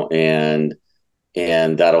now.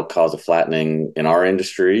 And that'll cause a flattening in our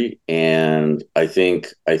industry. And I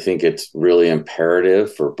think it's really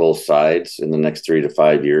imperative for both sides in the next 3 to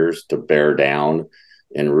 5 years to bear down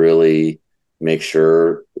and really make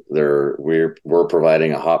sure we're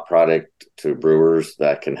providing a hop product to brewers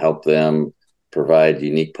that can help them provide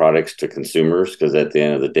unique products to consumers. Because at the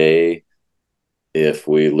end of the day, if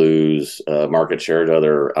we lose market share to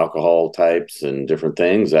other alcohol types and different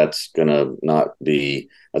things, that's going to be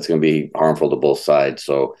harmful to both sides.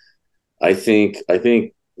 So I think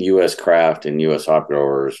U.S. craft and U.S. hop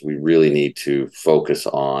growers, we really need to focus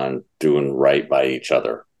on doing right by each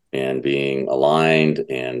other and being aligned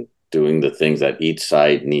and doing the things that each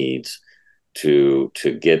side needs to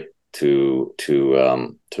get to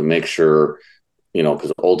make sure,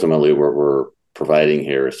 because ultimately we're providing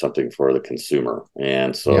here is something for the consumer.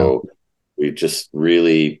 And so we just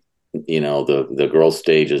really, the growth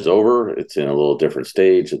stage is over. It's in a little different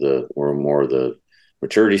stage we're more the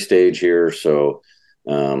maturity stage here. So,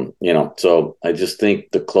 so I just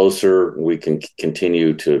think the closer we can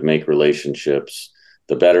continue to make relationships,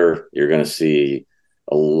 the better. You're going to see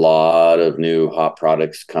a lot of new hop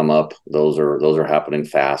products come up. Those are happening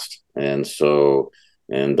fast. And so,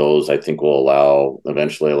 and those I think will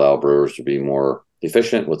eventually allow brewers to be more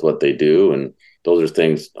efficient with what they do. And those are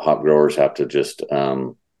things hop growers have to just,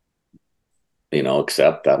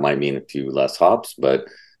 accept. That might mean a few less hops, but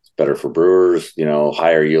it's better for brewers.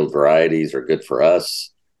 Higher yield varieties are good for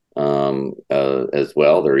us as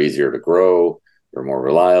well. They're easier to grow. They're more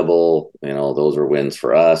reliable. Those are wins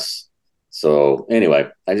for us. So anyway,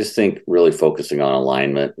 I just think really focusing on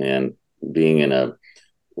alignment and being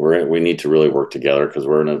we need to really work together, because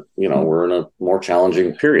we're in a more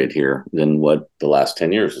challenging period here than what the last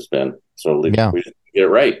 10 years has been. So we should get it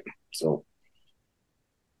right. So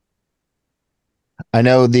I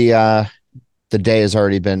know the day has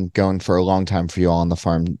already been going for a long time for you all on the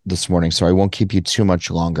farm this morning, so I won't keep you too much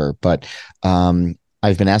longer, but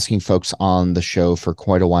I've been asking folks on the show for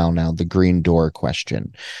quite a while now the green door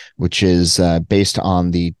question, which is based on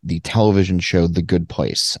the television show The Good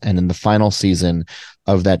Place. And in the final season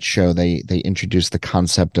of that show, they introduced the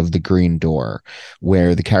concept of the green door,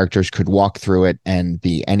 where the characters could walk through it and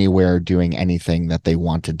be anywhere doing anything that they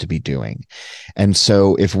wanted to be doing. And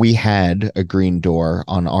so if we had a green door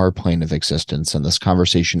on our plane of existence and this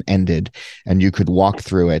conversation ended and you could walk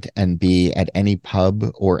through it and be at any pub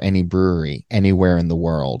or any brewery anywhere in the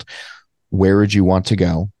world, where would you want to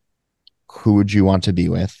go? Who would you want to be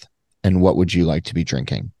with? And what would you like to be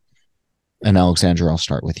drinking? And Alexandra, I'll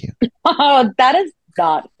start with you. Oh, that is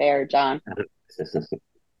not fair, John.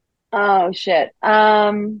 Oh shit.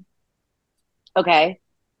 Okay.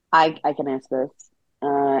 I can answer this.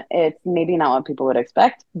 It's maybe not what people would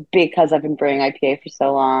expect because I've been brewing IPA for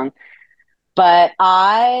so long, but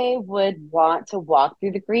I would want to walk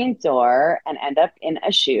through the green door and end up in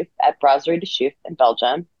a Chouffe at Brasserie de Chouffe in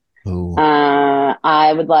Belgium. Ooh.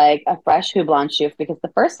 I would like a fresh houblon Chouffe because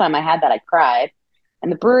the first time I had that, I cried, and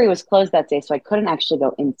the brewery was closed that day, so I couldn't actually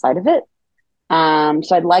go inside of it.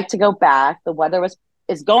 So I'd like to go back. The weather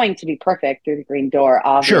is going to be perfect through the green door,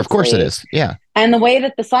 obviously. Sure, of course it is. Yeah. And the way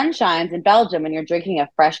that the sun shines in Belgium when you're drinking a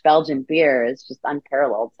fresh Belgian beer is just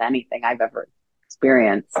unparalleled to anything I've ever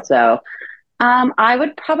experienced. So I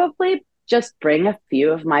would probably just bring a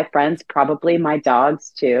few of my friends, probably my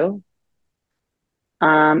dogs too.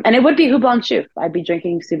 And it would be Houblon Chouf. I'd be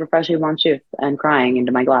drinking super fresh Houblon Chouf and crying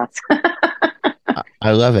into my glass.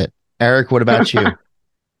 I love it. Eric, what about you?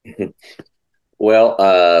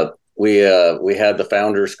 Well, we had the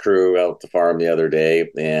founders crew out at the farm the other day,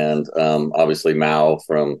 and obviously Mao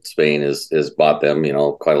from Spain is bought them,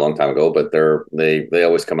 quite a long time ago. But they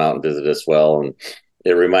always come out and visit us well, and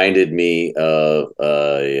it reminded me of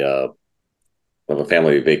a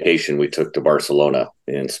family vacation we took to Barcelona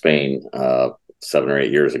in Spain 7 or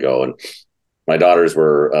 8 years ago, and my daughters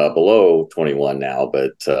were below 21 now,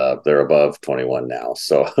 but they're above 21 now.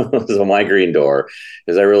 So, so my green door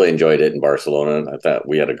is I really enjoyed it in Barcelona. I thought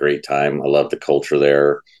we had a great time. I love the culture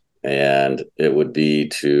there. And it would be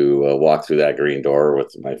to walk through that green door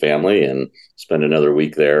with my family and spend another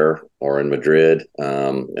week there or in Madrid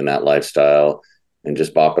in that lifestyle and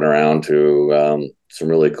just bopping around to some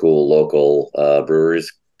really cool local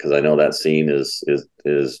breweries, because I know that scene is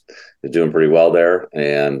doing pretty well there,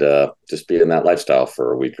 and just be in that lifestyle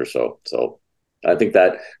for a week or so. So I think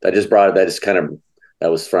that was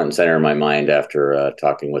front and center in my mind after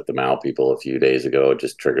talking with the Mao people a few days ago. It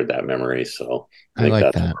just triggered that memory. So I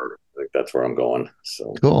think that's where I'm going.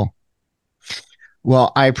 So cool.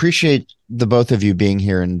 Well, I appreciate the both of you being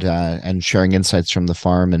here and sharing insights from the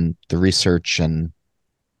farm and the research and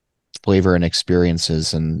flavor and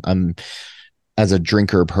experiences. And I'm, as a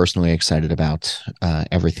drinker, personally excited about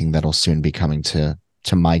everything that'll soon be coming to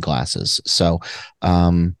my glasses. So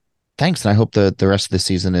thanks. And I hope the rest of the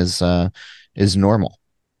season is normal.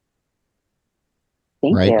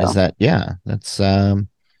 Thank you. Is that, yeah, that's,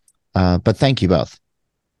 but thank you both.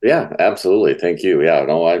 Yeah, absolutely. Thank you. Yeah,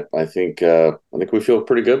 no, I think we feel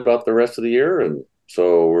pretty good about the rest of the year. And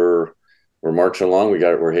so we're marching along.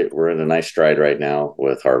 We're in a nice stride right now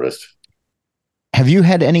with harvest. Have you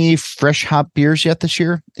had any fresh hop beers yet this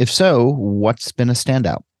year? If so, what's been a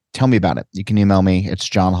standout? Tell me about it. You can email me. It's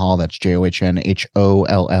John Hall. That's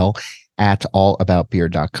JOHNHOLL at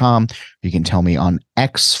allaboutbeer.com. You can tell me on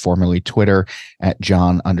X, formerly Twitter, at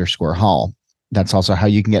John_Hall. That's also how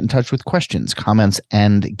you can get in touch with questions, comments,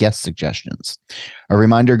 and guest suggestions. A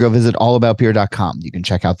reminder, go visit allaboutbeer.com. You can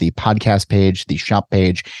check out the podcast page, the shop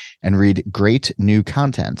page, and read great new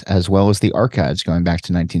content, as well as the archives going back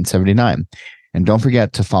to 1979. And don't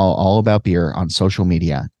forget to follow All About Beer on social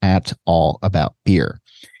media at All About Beer.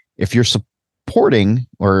 If you're supporting,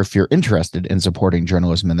 or if you're interested in supporting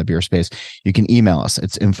journalism in the beer space, you can email us.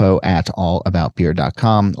 It's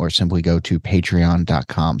info@allaboutbeer.com, or simply go to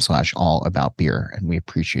patreon.com/allaboutbeer. And we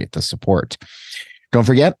appreciate the support. Don't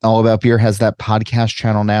forget, All About Beer has that podcast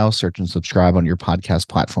channel now. Search and subscribe on your podcast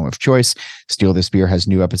platform of choice. Steal This Beer has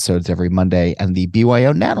new episodes every Monday, and the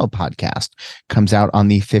BYO Nano podcast comes out on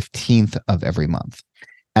the 15th of every month.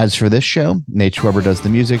 As for this show, Nate Schweber does the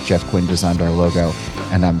music, Jeff Quinn designed our logo,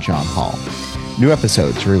 and I'm John Hall. New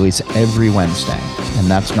episodes release every Wednesday, and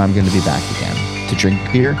that's when I'm going to be back again to drink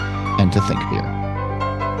beer and to think beer.